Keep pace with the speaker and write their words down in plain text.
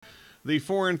The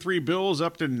 4-3 Bills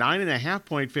up to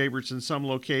 9.5-point favorites in some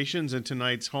locations in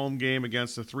tonight's home game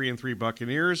against the 3-3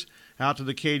 Buccaneers. Out to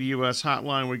the KDUS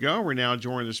hotline we go. We're now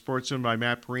joined the Sports Zone by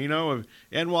Matt Perrino of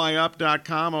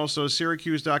NYUp.com, also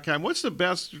Syracuse.com. What's the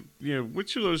best?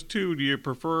 Which of those two do you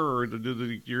prefer, or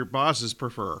do your bosses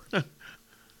prefer?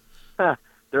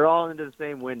 They're all into the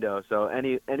same window, so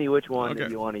any which one that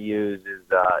you want to use is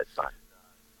fine.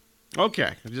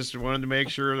 Okay, I just wanted to make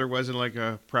sure there wasn't like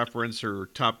a preference or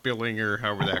top billing or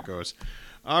however that goes.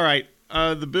 All right,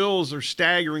 the Bills are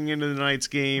staggering into the night's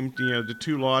game. The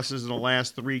two losses in the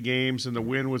last three games, and the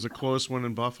win was a close one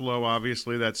in Buffalo.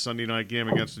 Obviously, that Sunday night game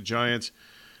against the Giants.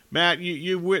 Matt,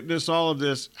 you witnessed all of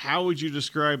this. How would you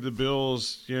describe the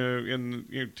Bills,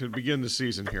 to begin the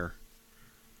season here?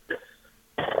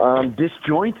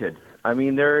 Disjointed. I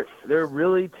mean, they're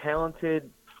really talented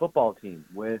football team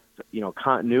with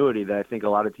continuity that I think a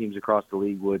lot of teams across the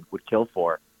league would kill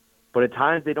for, but at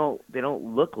times they don't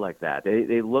look like that.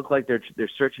 They look like they're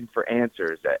searching for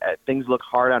answers. Things look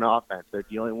hard on offense. They're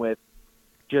dealing with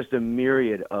just a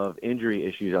myriad of injury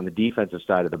issues on the defensive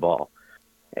side of the ball.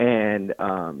 And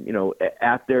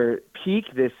at their peak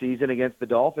this season against the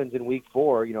Dolphins in Week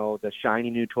 4, the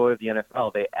shiny new toy of the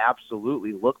NFL, they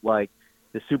absolutely looked like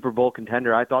the Super Bowl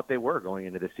contender I thought they were going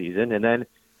into the season, and then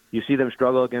you see them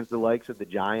struggle against the likes of the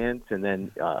Giants and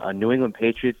then a New England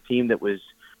Patriots team that was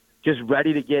just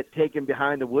ready to get taken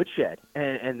behind the woodshed.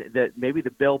 And that maybe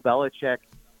the Bill Belichick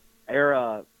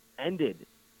era ended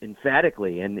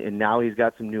emphatically, and now he's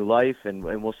got some new life, and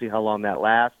we'll see how long that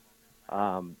lasts.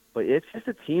 But it's just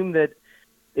a team that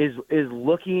is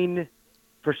looking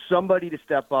for somebody to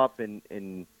step up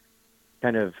and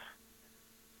kind of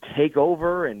take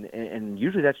over, and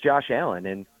usually that's Josh Allen.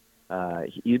 And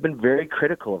he's been very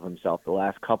critical of himself the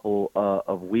last couple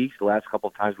of weeks, the last couple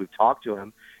of times we've talked to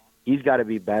him. He's got to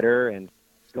be better, and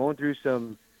going through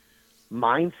some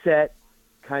mindset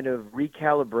kind of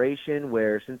recalibration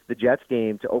where since the Jets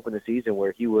game to open the season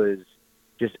where he was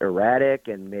just erratic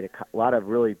and made a lot of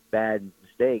really bad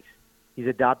mistakes, he's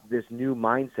adopted this new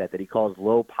mindset that he calls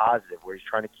low positive, where he's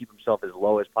trying to keep himself as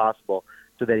low as possible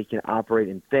so that he can operate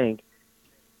and think.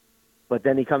 But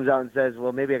then he comes out and says,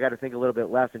 well, maybe I got to think a little bit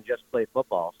less and just play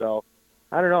football. So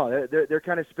I don't know. They're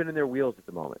kind of spinning their wheels at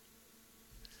the moment.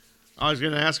 I was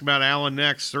going to ask about Allen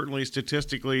next. Certainly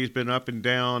statistically he's been up and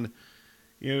down.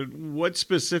 What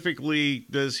specifically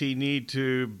does he need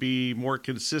to be more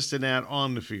consistent at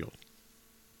on the field?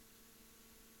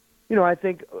 I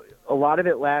think a lot of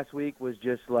it last week was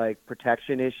just like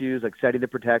protection issues, like setting the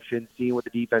protection, seeing what the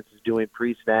defense is doing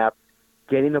pre-snap,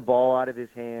 getting the ball out of his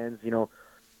hands.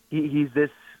 He's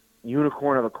this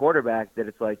unicorn of a quarterback that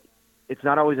it's like it's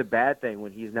not always a bad thing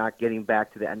when he's not getting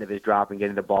back to the end of his drop and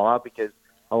getting the ball out, because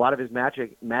a lot of his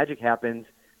magic happens,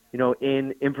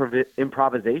 in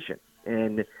improvisation.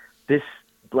 And this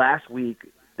last week,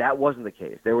 that wasn't the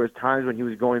case. There was times when he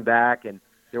was going back and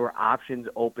there were options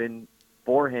open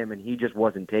for him and he just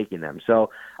wasn't taking them. So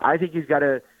I think he's got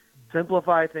to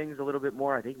simplify things a little bit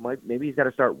more. I think maybe he's got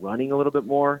to start running a little bit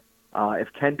more. If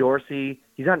Ken Dorsey,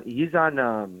 he's on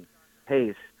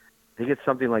pace. I think it's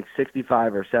something like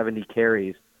 65 or 70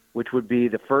 carries, which would be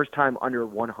the first time under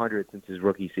 100 since his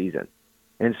rookie season.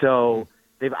 And so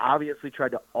they've obviously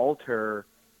tried to alter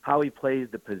how he plays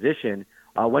the position.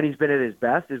 When he's been at his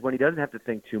best is when he doesn't have to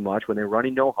think too much, when they're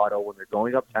running no huddle, when they're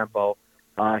going up tempo.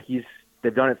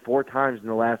 They've done it 4 times in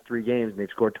the last 3 games, and they've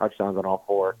scored touchdowns on all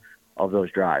 4 of those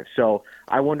drives. So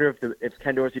I wonder if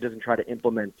Ken Dorsey doesn't try to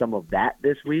implement some of that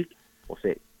this week. We'll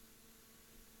see.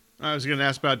 I was going to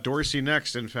ask about Dorsey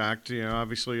next, in fact.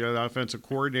 Obviously, the offensive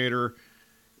coordinator.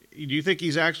 Do you think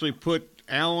he's actually put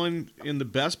Allen in the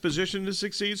best position to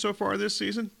succeed so far this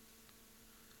season?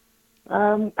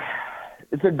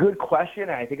 It's a good question.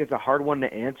 I think it's a hard one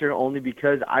to answer only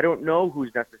because I don't know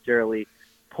who's necessarily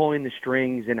pulling the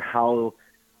strings and how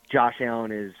Josh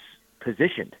Allen is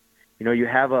positioned. You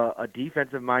have a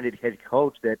defensive-minded head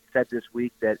coach that said this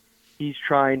week that he's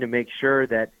trying to make sure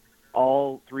that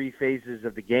all 3 phases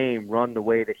of the game run the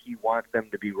way that he wants them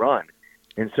to be run.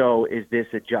 And so is this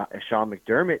a Sean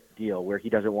McDermott deal where he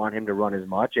doesn't want him to run as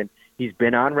much? And he's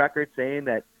been on record saying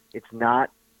that it's not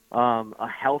a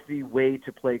healthy way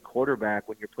to play quarterback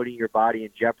when you're putting your body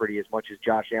in jeopardy as much as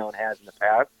Josh Allen has in the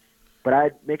past. But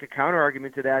I'd make a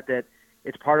counter-argument to that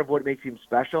it's part of what makes him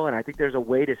special, and I think there's a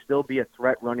way to still be a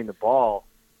threat running the ball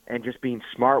and just being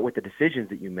smart with the decisions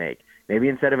that you make. Maybe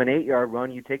instead of an 8-yard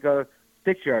run, you take a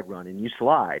 6-yard run and you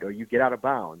slide or you get out of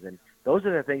bounds. And those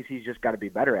are the things he's just got to be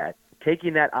better at.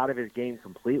 Taking that out of his game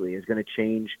completely is going to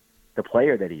change the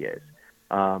player that he is.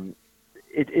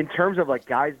 In terms of like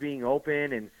guys being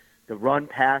open and the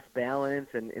run-pass balance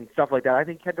and stuff like that, I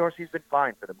think Ken Dorsey's been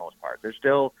fine for the most part. They're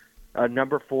still a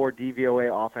number 4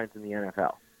 DVOA offense in the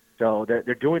NFL. So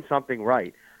they're doing something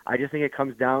right. I just think it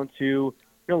comes down to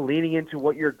leaning into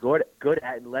what you're good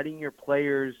at and letting your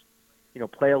players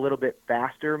play a little bit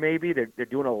faster. Maybe they're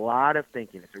doing a lot of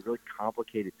thinking. It's a really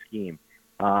complicated scheme,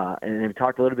 and they've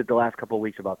talked a little bit the last couple of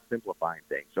weeks about simplifying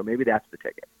things. So maybe that's the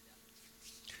ticket.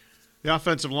 The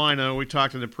offensive line, we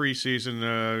talked in the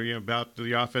preseason, about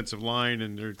the offensive line,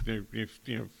 and there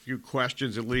a few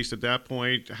questions at least at that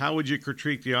point. How would you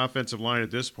critique the offensive line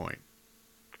at this point?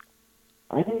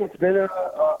 I think it's been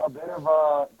a bit of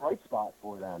a bright spot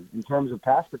for them in terms of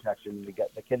pass protection.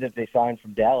 The kid that they signed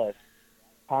from Dallas,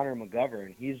 Connor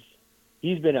McGovern,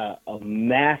 he's been a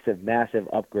massive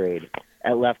upgrade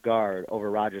at left guard over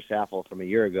Roger Saffold from a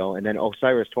year ago. And then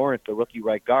Osiris Torrance, the rookie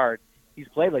right guard, he's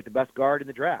played like the best guard in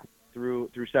the draft through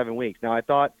 7 weeks. Now, I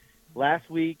thought last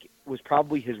week was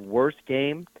probably his worst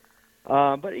game.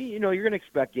 But, you're going to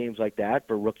expect games like that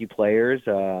for rookie players.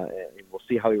 We'll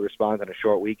see how he responds on a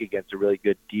short week against a really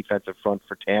good defensive front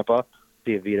for Tampa.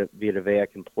 See if Vita Vea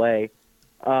can play.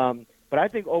 But I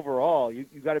think overall, you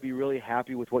got to be really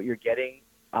happy with what you're getting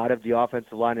out of the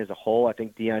offensive line as a whole. I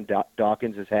think Deion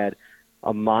Dawkins has had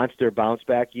a monster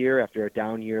bounce-back year after a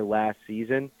down year last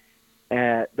season.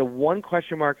 The one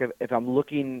question mark, if I'm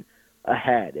looking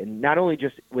ahead, and not only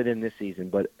just within this season,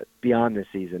 but beyond this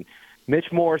season,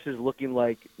 Mitch Morse is looking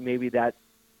like maybe that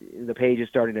the page is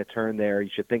starting to turn there.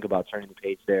 You should think about turning the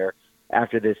page there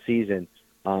after this season.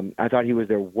 I thought he was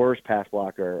their worst pass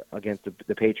blocker against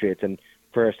the Patriots. And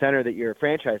for a center that you're a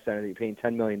franchise center that you're paying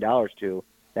 $10 million to,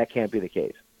 that can't be the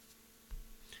case.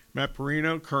 Matt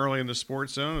Perrino, currently in the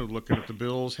Sports Zone, looking at the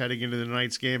Bills heading into the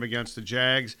night's game against the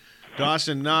Jags.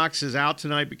 Dawson Knox is out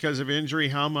tonight because of injury.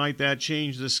 How might that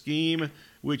change the scheme,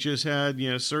 which has had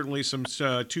certainly some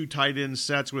 2 tight end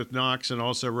sets with Knox and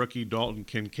also rookie Dalton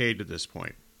Kincaid at this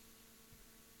point?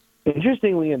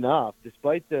 Interestingly enough,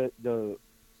 despite the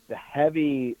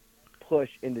heavy push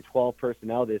into 12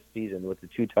 personnel this season with the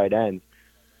 2 tight ends,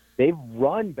 they've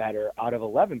run better out of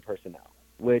 11 personnel,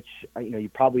 which you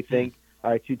probably think,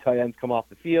 all right, 2 tight ends come off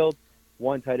the field,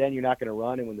 1 tight end you're not going to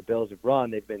run, and when the Bills have run,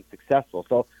 they've been successful.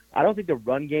 So I don't think the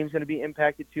run game's going to be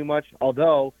impacted too much,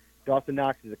 although Dawson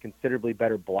Knox is a considerably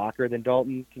better blocker than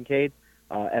Dalton Kincaid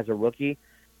as a rookie.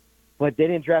 But they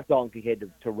didn't draft Dalton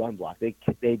Kincaid to run block.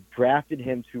 They drafted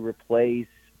him to replace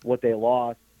what they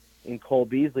lost in Cole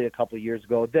Beasley a couple of years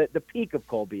ago, the peak of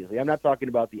Cole Beasley. I'm not talking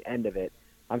about the end of it.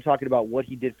 I'm talking about what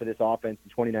he did for this offense in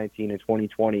 2019 and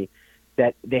 2020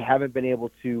 that they haven't been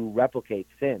able to replicate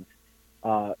since.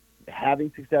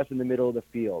 Having success in the middle of the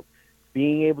field,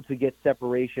 being able to get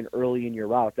separation early in your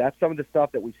route. That's some of the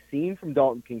stuff that we've seen from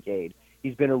Dalton Kincaid.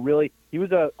 He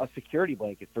was a security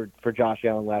blanket for Josh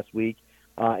Allen last week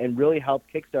and really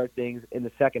helped kickstart things in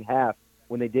the second half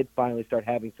when they did finally start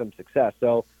having some success.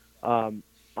 So I'm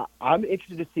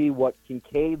interested to see what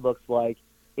Kincaid looks like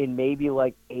in maybe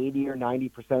like 80 or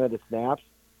 90% of the snaps,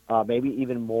 maybe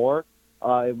even more,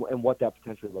 and what that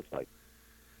potentially looks like.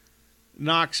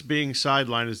 Knox being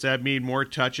sidelined, does that mean more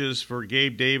touches for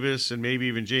Gabe Davis and maybe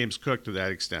even James Cook to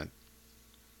that extent?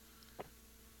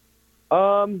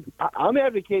 I'm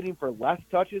advocating for less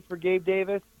touches for Gabe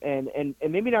Davis, and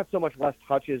maybe not so much less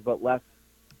touches, but less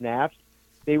snaps.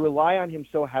 They rely on him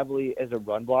so heavily as a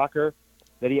run blocker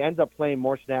that he ends up playing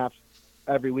more snaps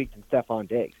every week than Stephon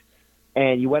Diggs.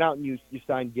 And you went out and you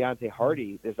signed Deontay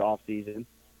Hardy this offseason,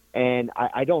 and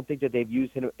I don't think that they've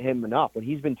used him enough. When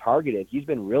he's been targeted, he's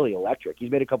been really electric. He's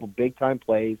made a couple big-time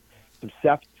plays, some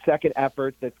second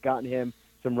efforts that's gotten him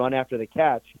some run after the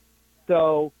catch.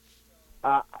 So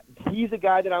he's a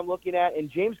guy that I'm looking at. And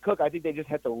James Cook, I think they just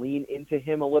have to lean into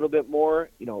him a little bit more.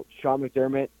 Sean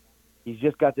McDermott, he's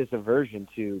just got this aversion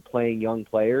to playing young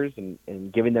players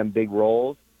and giving them big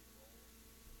roles.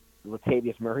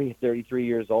 Latavius Murray is 33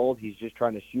 years old. He's just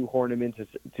trying to shoehorn him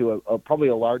into probably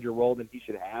a larger role than he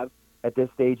should have at this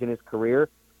stage in his career.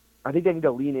 I think they need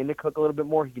to lean into Cook a little bit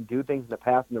more. He can do things in the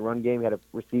pass in the run game. He had a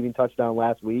receiving touchdown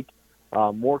last week.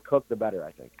 More Cook, the better,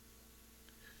 I think.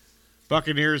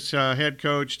 Buccaneers head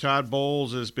coach Todd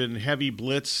Bowles has been heavy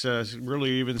blitz, really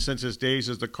even since his days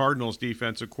as the Cardinals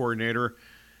defensive coordinator.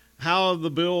 How the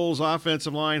Bills'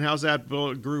 offensive line, how's that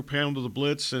group handled the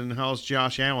blitz, and how's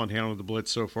Josh Allen handled the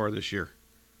blitz so far this year?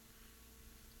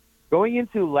 Going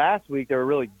into last week, they were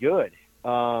really good,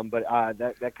 but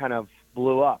that kind of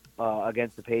blew up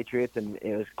against the Patriots, and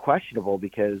it was questionable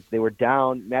because they were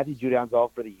down. Matthew Judon's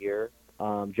out for the year.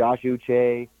 Josh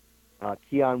Uche,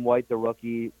 Keon White, the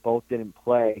rookie, both didn't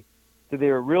play. So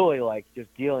they were really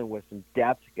just dealing with some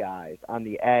depth guys on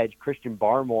the edge. Christian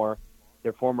Barmore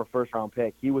their former first-round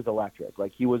pick, he was electric.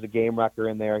 Like, he was a game wrecker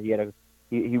in there.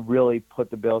 He really put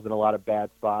the Bills in a lot of bad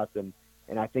spots, and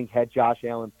I think had Josh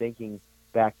Allen thinking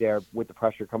back there with the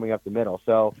pressure coming up the middle.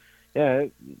 So, yeah,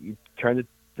 you turn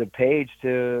the page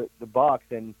to the Bucs,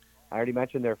 and I already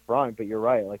mentioned their front, but you're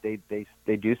right. Like,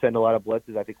 they do send a lot of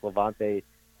blitzes. I think Levante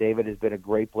David has been a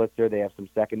great blitzer. They have some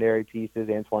secondary pieces.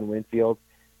 Antoine Winfield,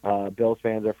 Bills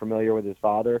fans are familiar with his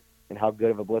father and how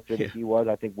good of a blitzer that he was.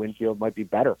 I think Winfield might be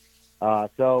better.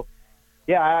 So,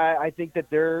 yeah, I think that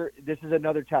this is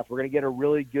another test. We're going to get a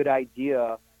really good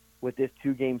idea with this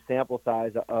 2-game sample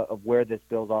size of where this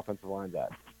Bills offensive line's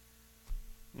at.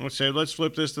 Let's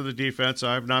flip this to the defense.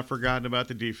 I've not forgotten about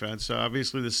the defense.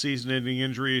 Obviously, the season-ending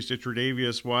injuries to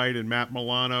Tre'Davious White and Matt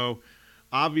Milano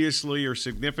obviously are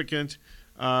significant.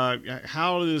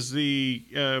 How does the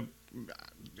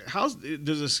how's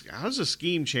the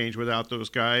scheme change without those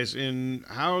guys, and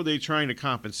how are they trying to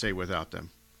compensate without them?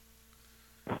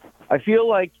 I feel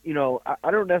like,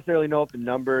 I don't necessarily know if the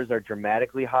numbers are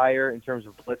dramatically higher in terms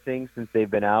of blitzing since they've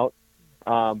been out,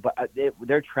 but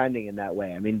they're trending in that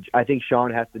way. I mean, I think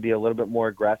Sean has to be a little bit more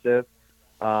aggressive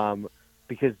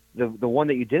because the one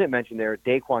that you didn't mention there,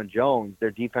 Daquan Jones,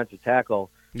 their defensive tackle,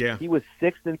 he was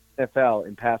 6th in the NFL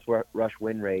in pass rush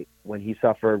win rate when he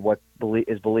suffered what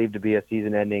is believed to be a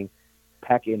season-ending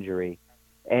pec injury.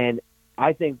 And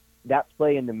I think that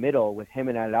play in the middle with him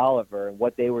and Ed Oliver and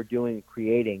what they were doing and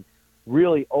creating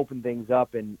really opened things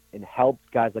up and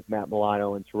helped guys like Matt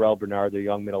Milano and Terrell Bernard, their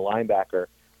young middle linebacker.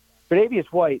 Tre'Davious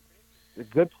White is a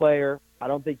good player. I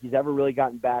don't think he's ever really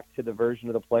gotten back to the version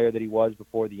of the player that he was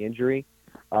before the injury.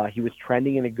 He was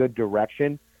trending in a good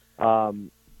direction.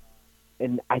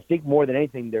 And I think more than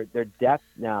anything, their depth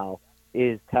now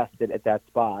is tested at that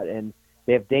spot. And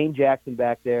they have Dane Jackson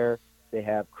back there. They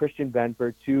have Christian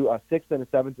Benford, a 6th and a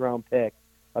 7th round pick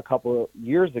a couple of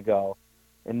years ago.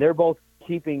 And they're both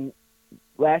keeping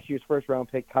last year's first-round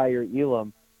pick, Kyer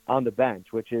Elam, on the bench,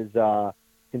 which is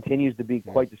continues to be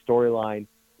quite the storyline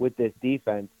with this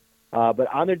defense.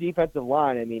 But on their defensive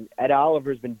line, I mean, Ed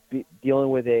Oliver's been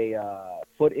dealing with a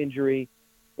foot injury.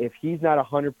 If he's not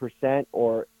 100%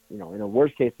 or, in a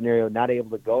worst-case scenario, not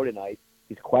able to go tonight,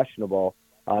 he's questionable,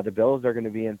 the Bills are going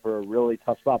to be in for a really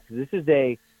tough spot. Because this is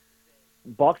a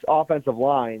Bucs offensive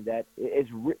line that is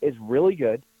really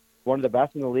good, one of the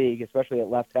best in the league, especially at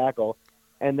left tackle.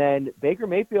 And then Baker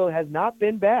Mayfield has not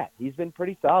been bad. He's been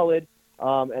pretty solid,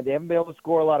 and they haven't been able to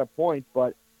score a lot of points,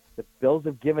 but the Bills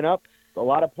have given up a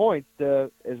lot of points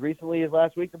to, as recently as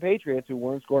last week, the Patriots, who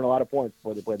weren't scoring a lot of points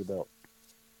before they played the Bills.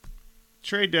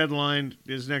 Trade deadline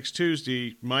is next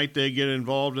Tuesday. Might they get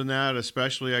involved in that,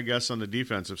 especially, I guess, on the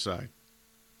defensive side?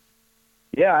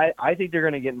 Yeah, I think they're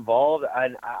going to get involved.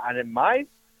 And my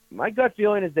gut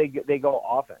feeling is they go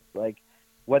offense. Like,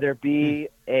 whether it be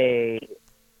a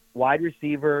wide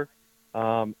receiver,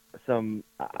 I don't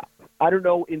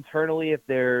know internally if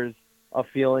there's a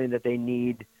feeling that they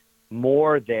need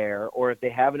more there or if they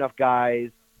have enough guys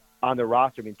on the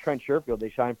roster. I mean, Trent Sherfield,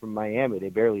 they signed from Miami. They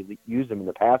barely use him in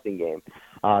the passing game.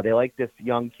 They like this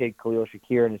young kid, Khalil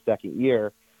Shakir, in his second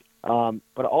year.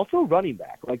 But also running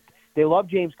back. Like, they love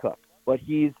James Cook, but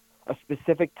he's a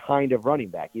specific kind of running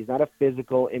back. He's not a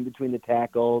physical in between the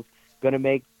tackles, going to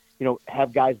make,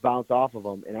 have guys bounce off of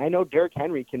him. And I know Derrick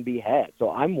Henry can be had. So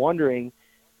I'm wondering,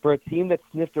 for a team that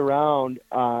sniffed around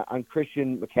on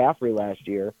Christian McCaffrey last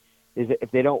year, is that if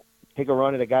they don't take a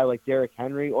run at a guy like Derrick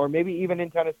Henry, or maybe even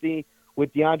in Tennessee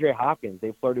with DeAndre Hopkins.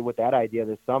 They flirted with that idea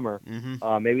this summer.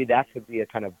 Maybe that could be a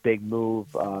kind of big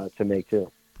move to make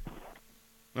too.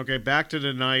 Okay, back to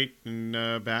tonight and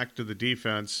back to the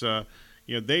defense.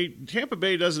 Tampa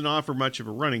Bay doesn't offer much of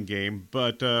a running game,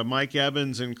 but Mike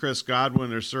Evans and Chris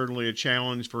Godwin are certainly a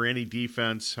challenge for any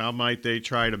defense. How might they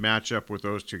try to match up with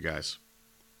those two guys?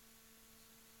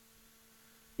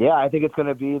 Yeah, I think they're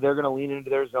going to lean into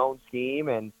their zone scheme,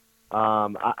 and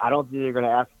I don't think they're going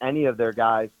to ask any of their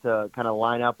guys to kind of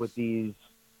line up with these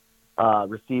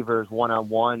receivers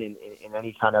one-on-one in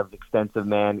any kind of extensive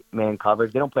man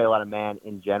coverage. They don't play a lot of man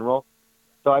in general.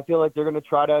 So I feel like they're going to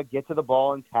try to get to the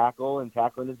ball and tackling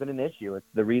has been an issue. It's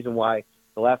the reason why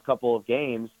the last couple of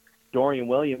games, Dorian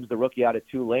Williams, the rookie out of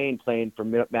Tulane playing for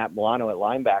Matt Milano at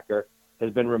linebacker, has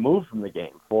been removed from the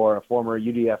game for a former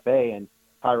UDFA and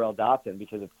Tyrell Dotson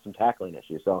because of some tackling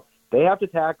issues. So they have to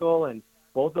tackle, and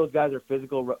both those guys are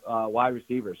physical wide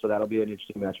receivers, so that'll be an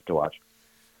interesting matchup to watch.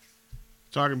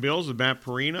 Talking Bills with Matt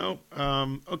Perrino.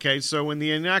 Okay, so when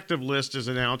the inactive list is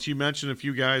announced, you mentioned a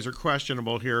few guys are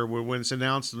questionable here. When it's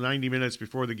announced 90 minutes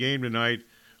before the game tonight,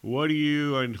 what are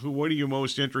you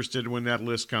most interested in when that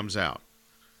list comes out?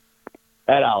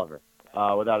 Ed Oliver,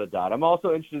 without a doubt. I'm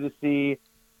also interested to see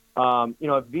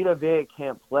if Vita Vea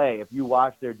can't play, if you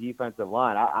watch their defensive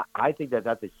line, I think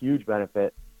that's a huge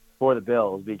benefit for the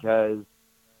Bills because,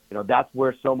 that's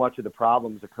where so much of the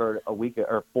problems occurred a week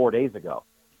or 4 days ago.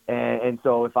 And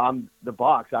so if I'm the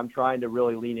Bucs, I'm trying to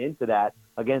really lean into that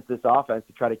against this offense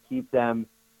to try to keep them,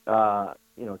 trying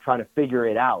to figure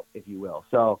it out, if you will.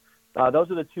 So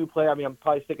those are the two players. I mean, I'm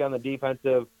probably sticking on the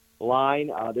defensive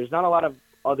line. There's not a lot of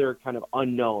other kind of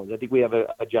unknowns. I think we have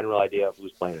a general idea of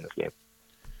who's playing in this game.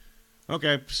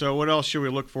 Okay, so what else should we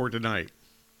look for tonight?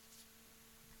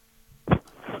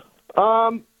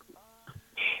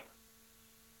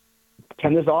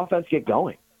 Can this offense get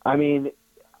going? I mean,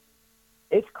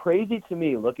 it's crazy to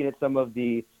me looking at some of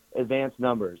the advanced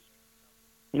numbers.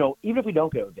 Even if we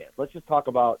don't go advanced, let's just talk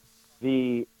about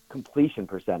the completion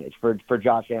percentage for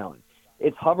Josh Allen.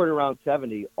 It's hovered around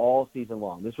 70 all season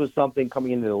long. This was something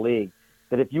coming into the league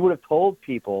that if you would have told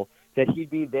people that he'd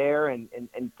be there and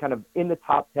kind of in the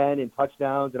top 10 in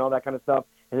touchdowns and all that kind of stuff,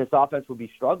 and this offense would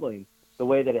be struggling the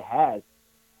way that it has,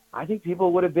 I think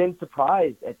people would have been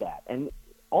surprised at that. And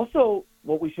also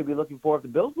what we should be looking for if the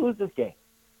Bills lose this game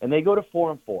and they go to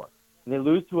 4-4 and they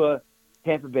lose to a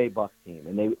Tampa Bay Bucs team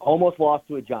and they almost lost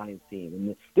to a Giants team.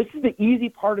 And this is the easy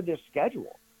part of their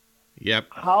schedule. Yep.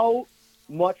 How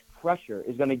much pressure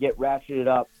is going to get ratcheted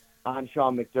up on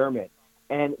Sean McDermott?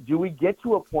 And do we get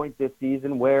to a point this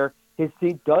season where his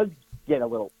seat does get a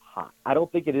little hot? I don't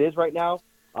think it is right now.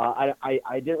 I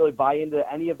didn't really buy into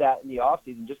any of that in the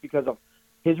offseason just because of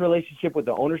his relationship with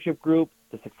the ownership group,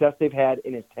 the success they've had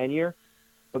in his tenure.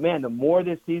 But, man, the more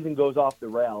this season goes off the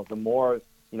rails, the more,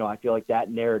 I feel like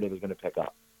that narrative is going to pick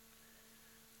up.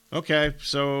 Okay,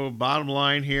 so bottom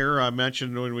line here, I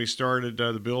mentioned when we started,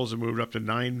 the Bills have moved up to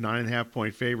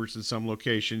 9.5-point favorites in some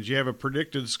locations. You have a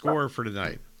predicted score for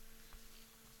tonight?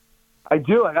 I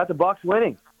do. I got the Bucs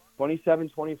winning,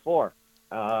 27-24.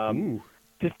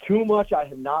 Just too much I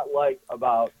have not liked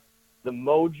about the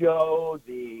mojo,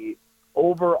 the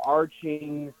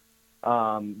overarching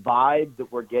vibe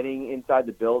that we're getting inside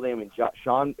the building. I mean, Josh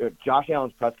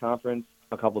Allen's press conference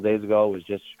a couple of days ago was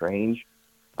just strange.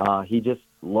 He just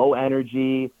low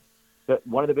energy.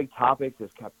 One of the big topics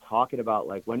is kept talking about,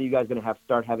 like, when are you guys going to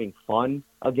start having fun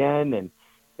again? And,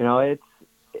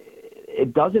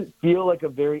 it doesn't feel like a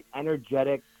very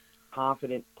energetic,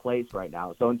 confident place right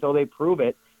now. So until they prove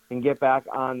it and get back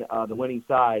on the winning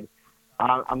side,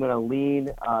 I'm going to lean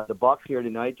the Bucs here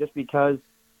tonight just because,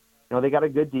 they got a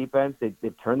good defense.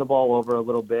 They've turned the ball over a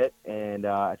little bit, and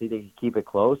I think they can keep it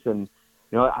close. And,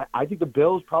 I think the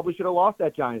Bills probably should have lost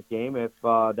that Giants game if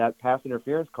that pass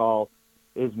interference call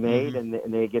is made and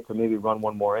they get to maybe run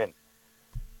one more in.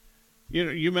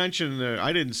 You mentioned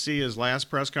I didn't see his last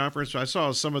press conference, but I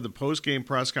saw some of the post-game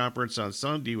press conference on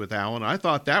Sunday with Allen. I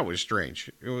thought that was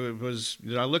strange.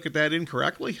 Did I look at that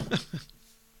incorrectly?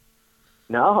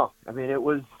 No. I mean,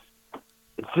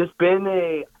 it's just been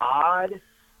a odd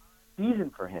season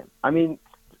for him. I mean,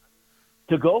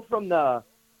 to go from the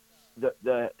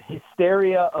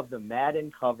hysteria of the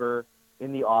Madden cover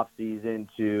in the offseason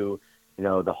to,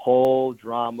 the whole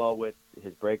drama with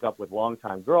his breakup with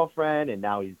longtime girlfriend, and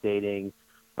now he's dating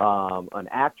an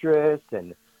actress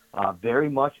and very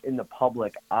much in the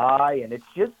public eye. And it's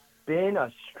just been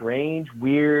a strange,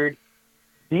 weird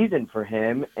season for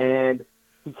him. And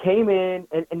he came in,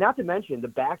 and not to mention the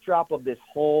backdrop of this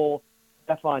whole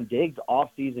Stephon Diggs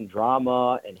offseason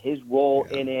drama and his role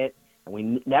in it. And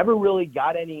we never really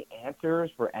got any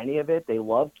answers for any of it. They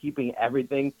love keeping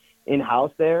everything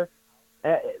in-house there.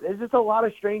 There's just a lot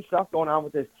of strange stuff going on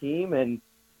with this team, and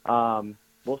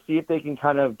we'll see if they can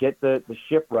kind of get the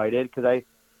ship righted, because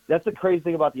that's the crazy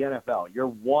thing about the NFL. You're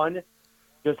one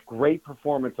just great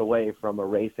performance away from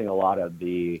erasing a lot of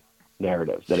the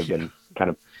narratives that have been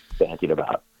kind of bandied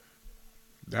about.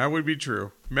 That would be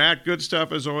true. Matt, good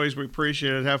stuff as always. We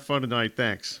appreciate it. Have fun tonight.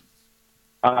 Thanks.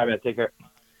 All right, man. Take care.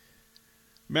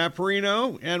 Matt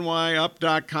Perrino,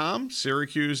 nyup.com,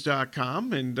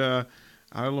 syracuse.com, and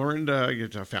I learned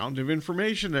a fountain of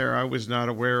information there. I was not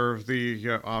aware of the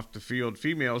off-the-field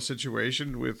female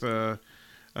situation with basically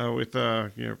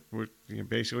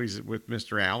with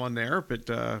Mr. Allen there, but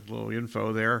a little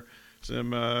info there.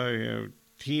 Some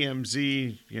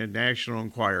TMZ, National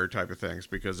Enquirer type of things,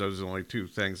 because those are the only two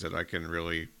things that I can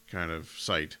really kind of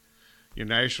cite.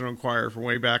 National Enquirer from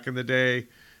way back in the day,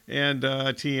 and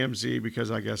TMZ, because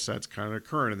I guess that's kind of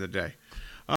current in the day.